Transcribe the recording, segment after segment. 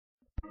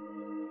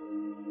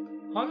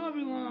Hello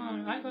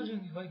everyone, I'm going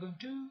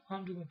to,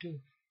 I'm doing too.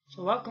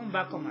 So welcome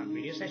back on my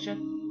video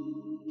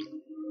session.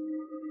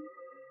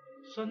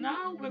 So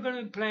now we're going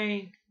to be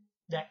playing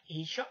the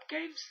eShop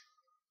games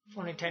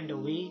for Nintendo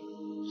Wii.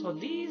 So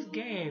these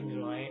games,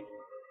 right,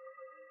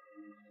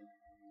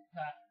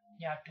 that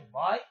you have to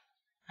buy,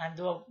 and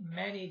there are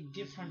many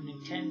different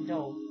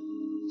Nintendo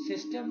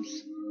systems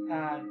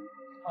and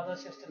other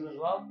systems as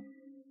well,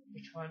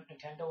 which weren't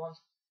Nintendo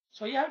ones.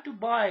 So you have to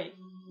buy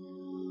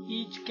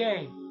each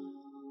game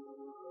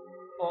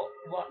for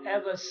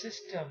whatever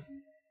system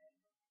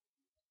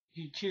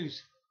you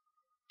choose.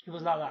 It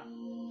was like that.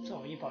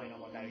 So you probably know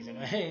what that is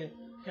anyway.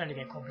 You don't need to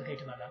get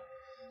complicated about that.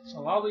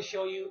 So I will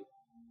show you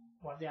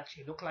what they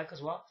actually look like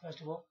as well,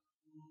 first of all.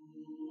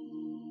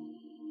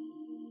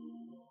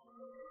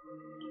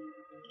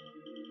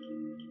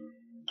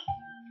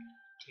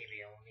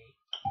 TV only.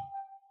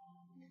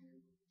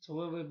 So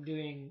we'll be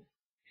doing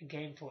a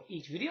game for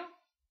each video.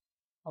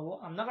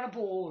 I'm not going to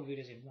put all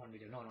videos in one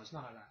video. No, it's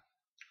not like that.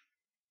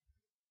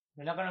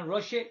 We're not going to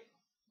rush it.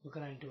 We're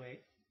going to do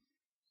it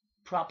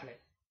properly.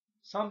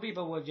 Some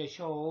people will just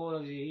show all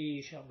of the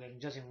eShop games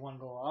just in one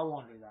go. I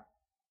won't do that.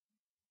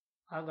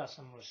 I've got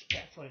some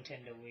respect for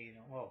Nintendo Wii, you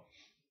know. Whoa.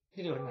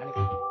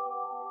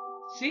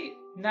 See,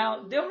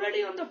 now they're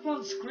already on the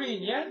front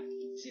screen, yeah?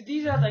 See,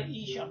 these are the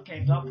eShop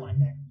games I'm putting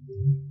there.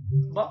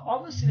 But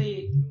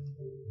obviously,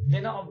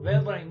 they're not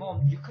available anymore.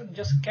 You can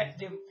just get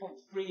them for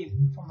free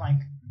from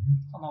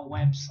a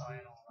website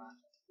and all that.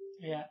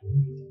 Yeah.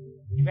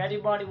 If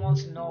anybody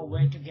wants to know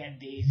where to get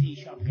these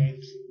eShop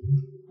games,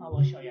 I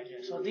will show you.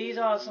 So these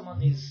are some of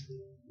these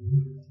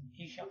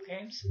eShop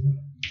games.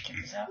 Check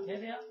this out. There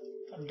they are.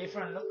 From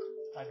different look.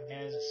 Like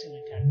there's a Super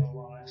Nintendo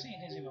one. I've seen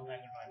there's even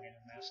Mega Drive and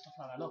there's stuff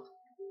like that. Look.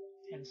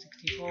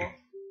 N64.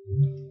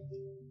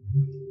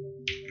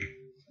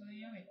 So there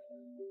you have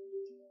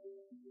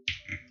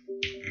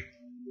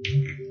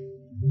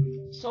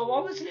it. So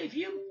obviously if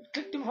you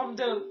click them from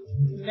the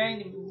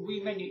main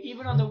Wii menu,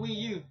 even on the Wii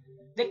U,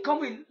 they come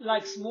with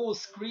like small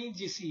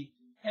screens, you see.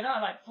 They're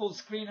not like full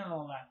screen and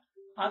all that.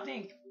 I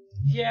think,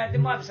 yeah,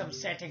 there might be some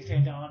settings there.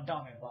 Don't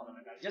bother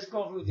with that. Just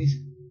go through this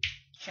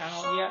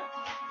channel here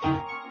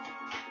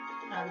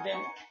and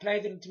then play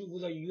them through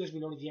with a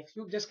USB loaded GX.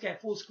 You just get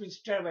full screen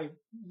straight away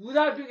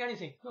without doing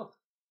anything. Look,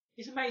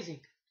 it's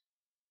amazing.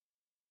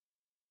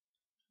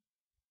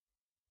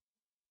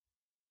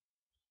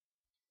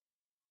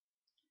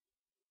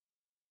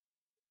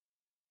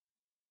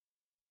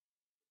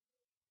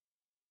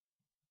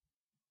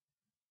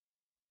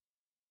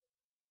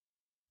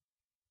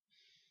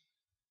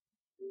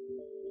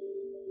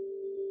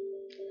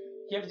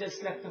 You have to just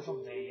select them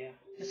from there, yeah.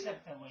 Just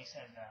select the way it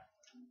says that.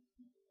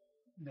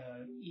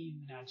 The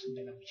even and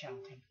something like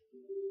chanting.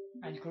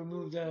 And you can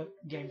remove the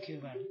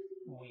GameCube and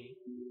Wii.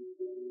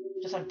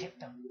 Just untick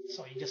them.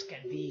 So you just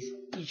get these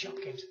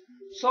eShop games.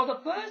 So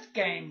the first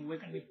game we're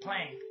going to be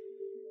playing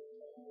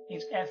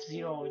is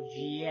F-Zero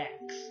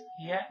GX.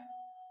 Yeah?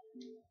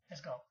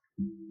 Let's go.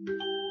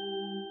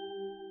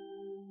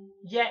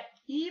 Yeah,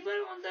 even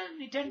on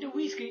the Nintendo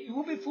Wii screen, it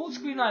will be full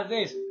screen like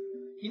this.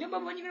 You know,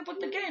 but when you're going to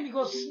put the game,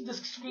 the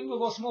screen will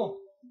go small.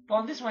 But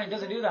on this one, it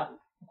doesn't do that.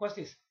 What's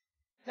this?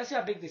 Let's see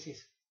how big this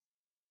is.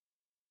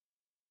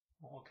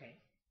 Oh, okay.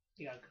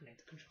 You gotta connect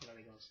the controller,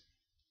 there it goes.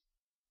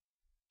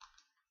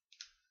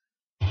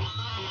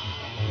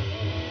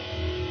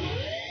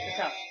 Check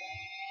out.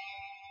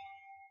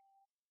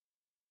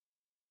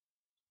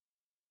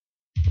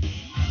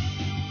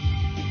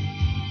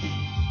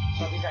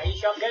 So these are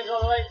eShop games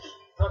all the way.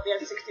 Not the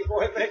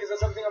N64 breakers or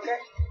something, okay?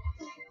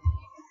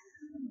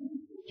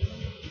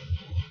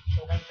 So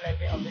we're going to play a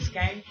bit of this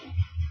game.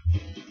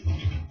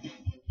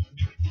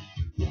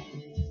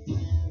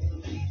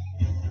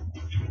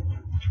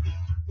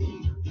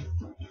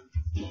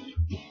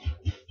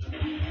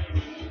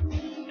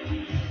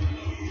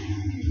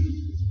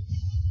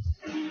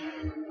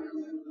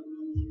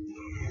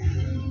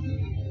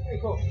 Very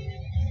cool.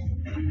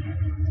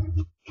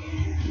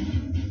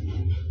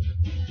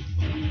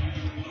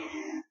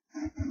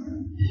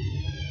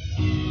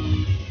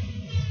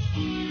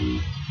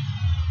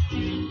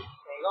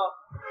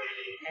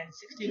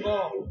 N64,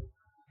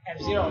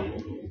 F-Zero,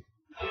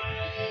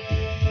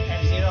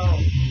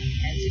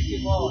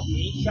 N64,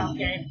 eShop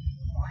game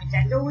on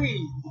Nintendo Wii.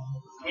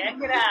 Check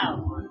it out.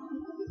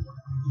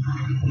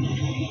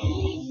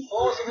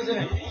 Awesome, isn't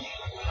it? I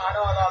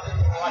know a lot of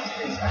people watch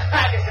this.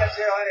 This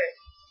F-Zero, isn't it?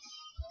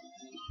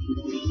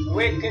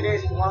 Wicked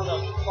is one of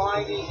the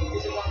finest.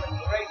 This is one of the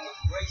greatest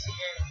racing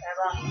games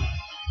ever.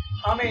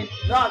 I mean,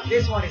 not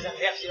this one is an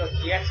F-Zero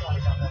GX one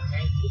is on that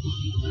game.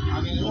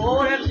 I mean,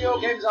 all F-Zero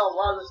games are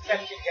well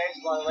respected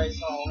games, by the way,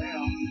 so, you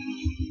know.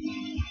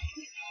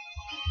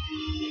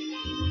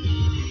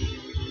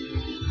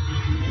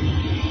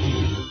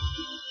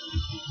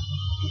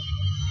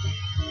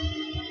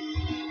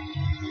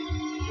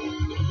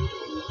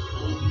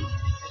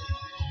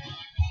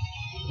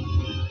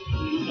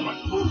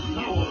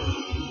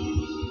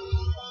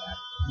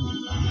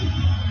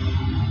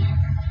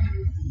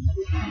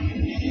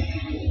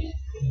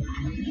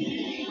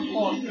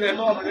 Oh, play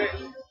more of it.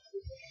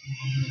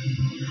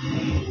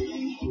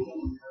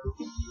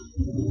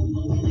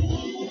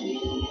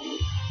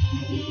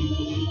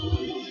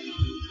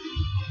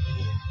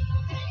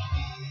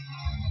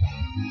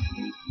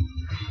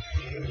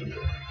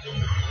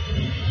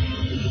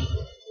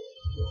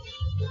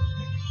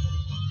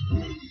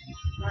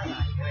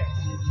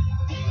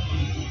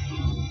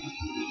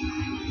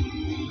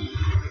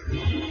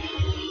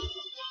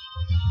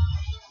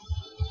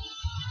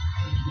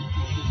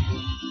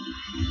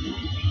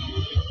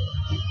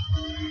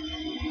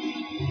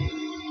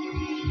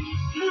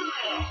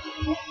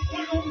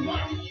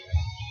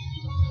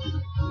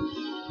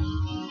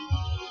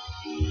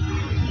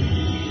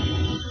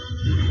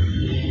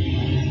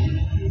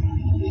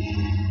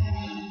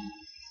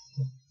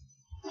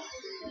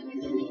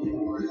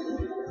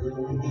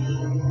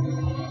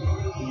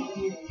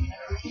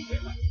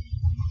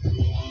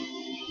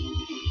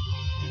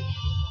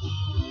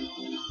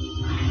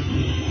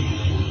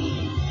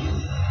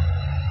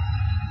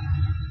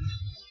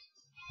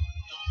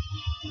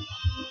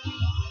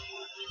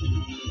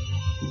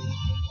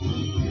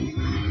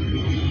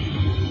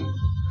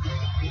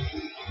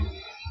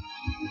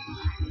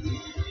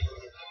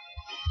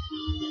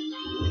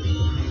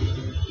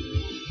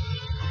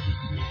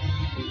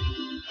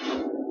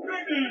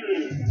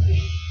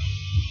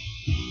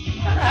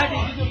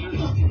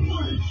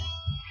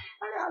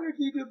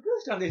 you do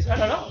boost on this? I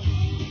don't know.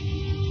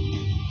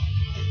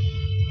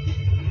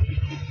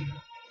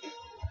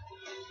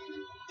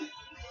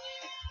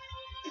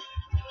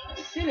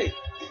 Silly.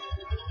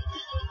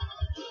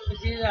 Is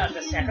it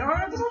the second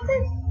one or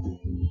something?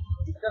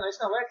 I don't know, it's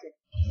not working.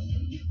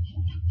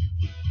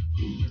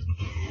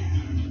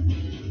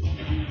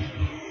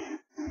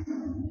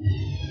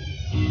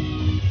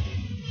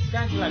 It's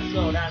going to like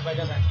slow down, but it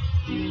doesn't.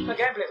 The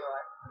gameplay's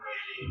alright.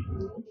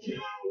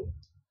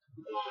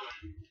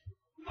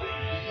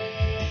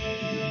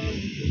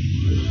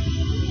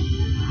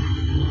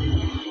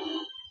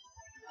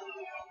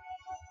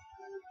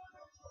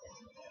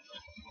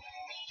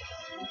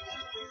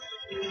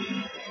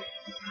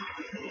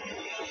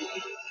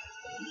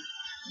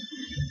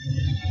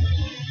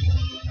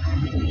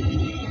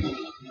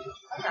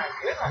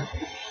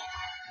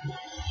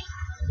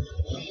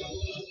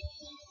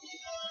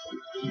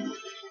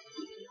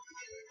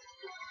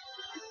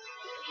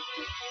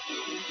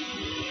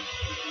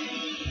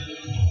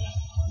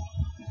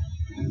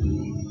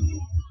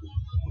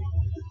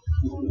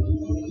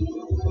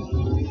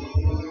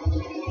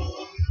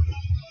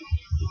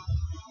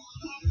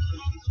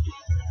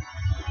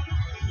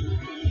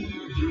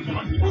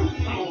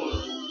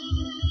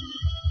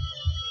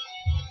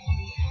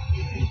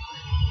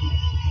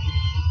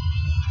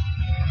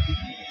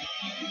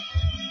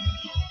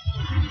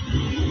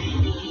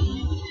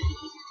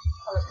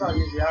 I'll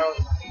use the arrows.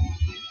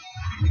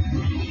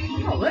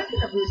 Oh, where can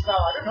I boost now?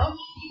 I don't know.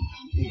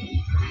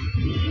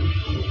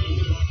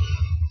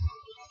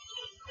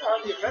 How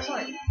do you press on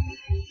it?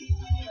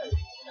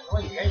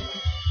 Annoying game.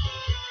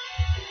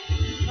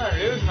 I'm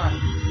rude, man.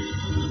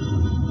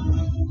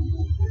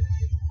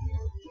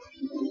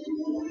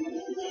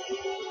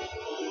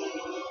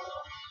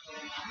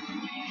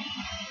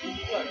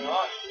 Good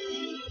lord.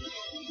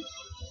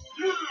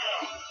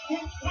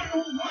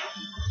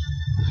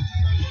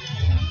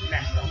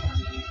 Messed up.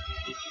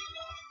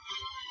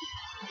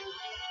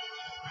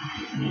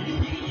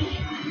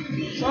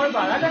 Sorry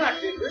about that, I don't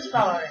actually do this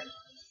power in.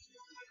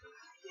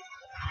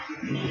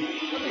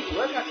 Nothing's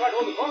working, I tried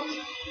all the buttons.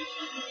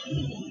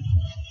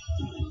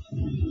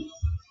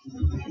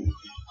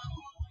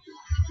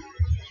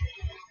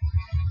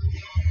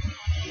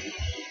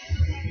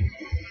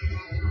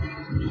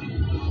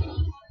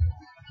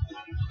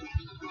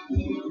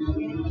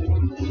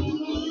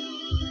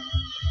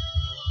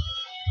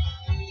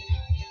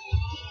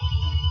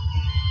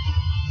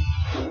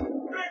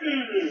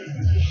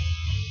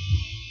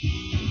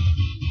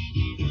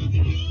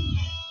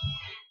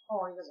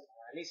 Oh, it doesn't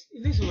matter. At least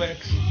it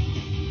works.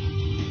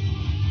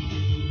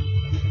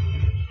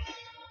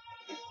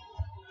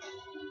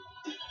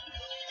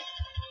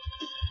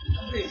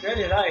 It's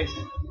very nice.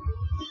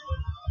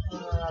 I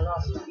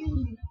lost that.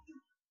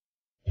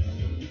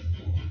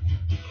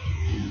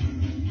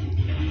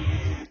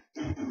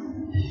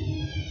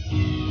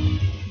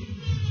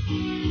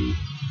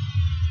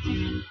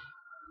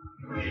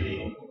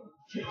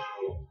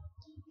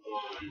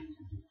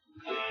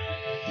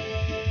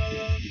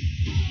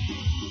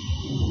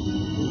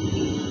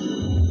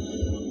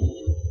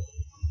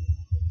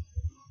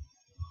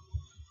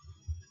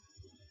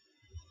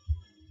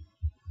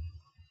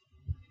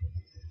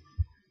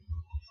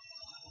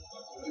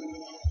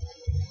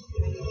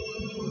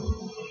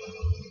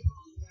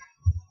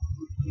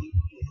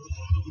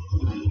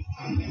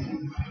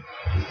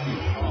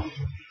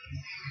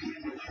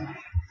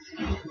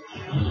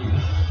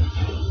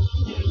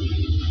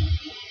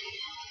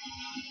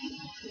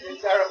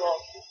 It's terrible.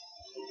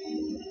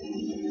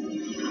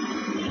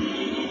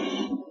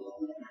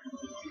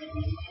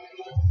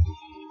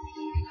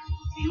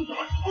 You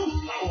got full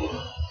power.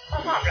 I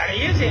can't bloody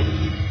use it.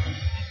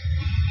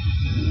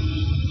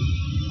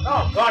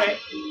 Oh, got it.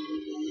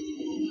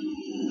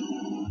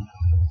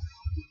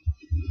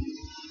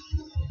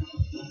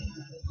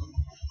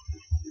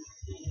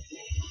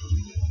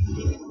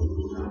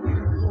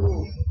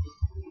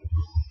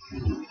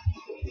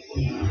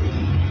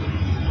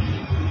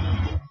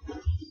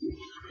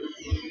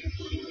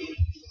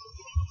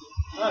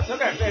 Oh, it's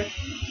okay, fish.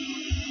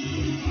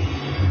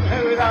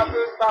 Without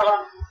boost power.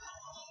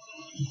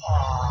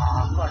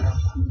 Oh, God no.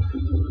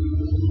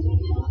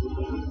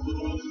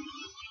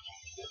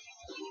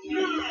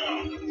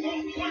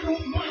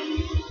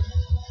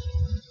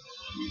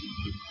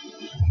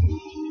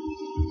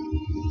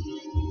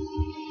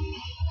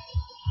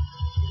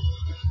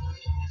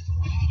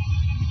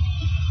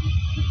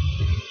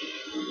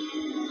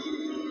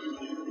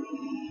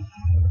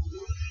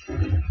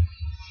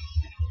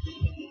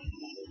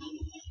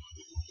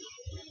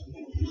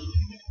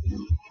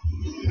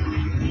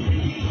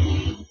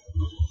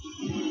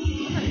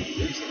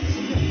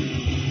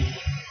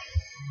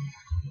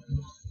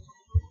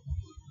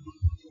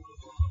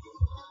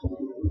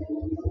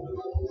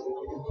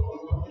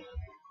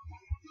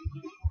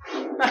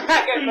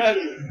 Get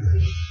ready.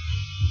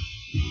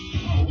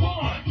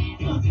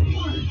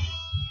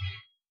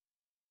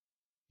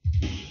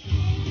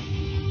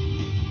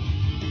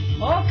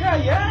 Okay,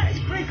 yeah, it's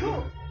pretty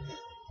cool.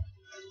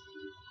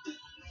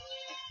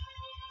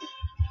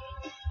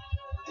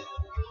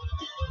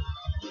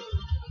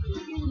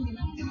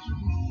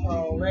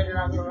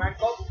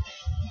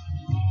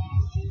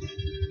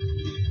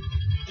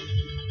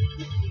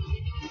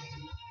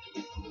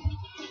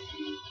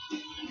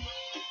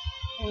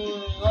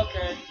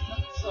 Okay,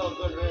 not so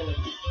good really.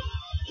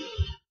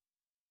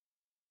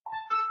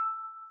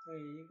 There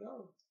you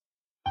go.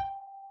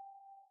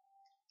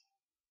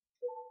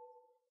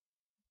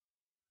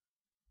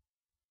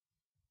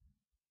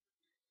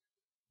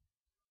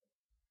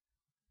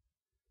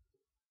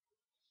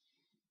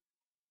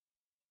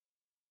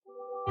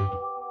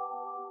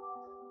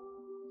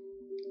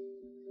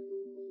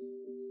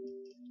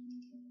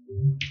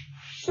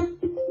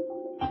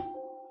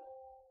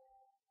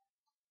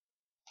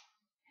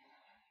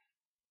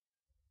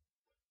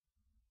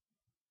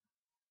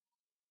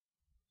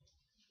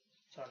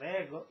 So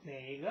there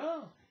you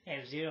go.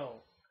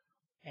 F-Zero,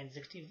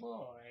 N64,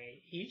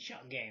 a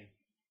eShop game.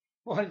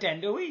 For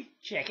Nintendo Wii,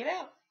 check it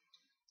out.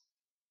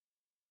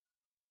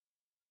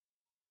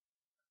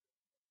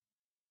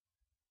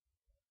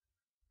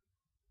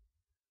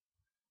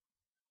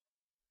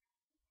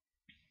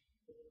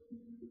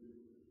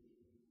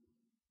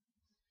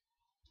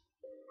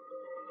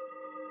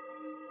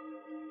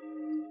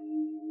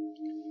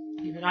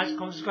 Leave a like,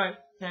 comment, subscribe.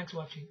 Thanks for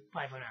watching.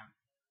 Bye for now.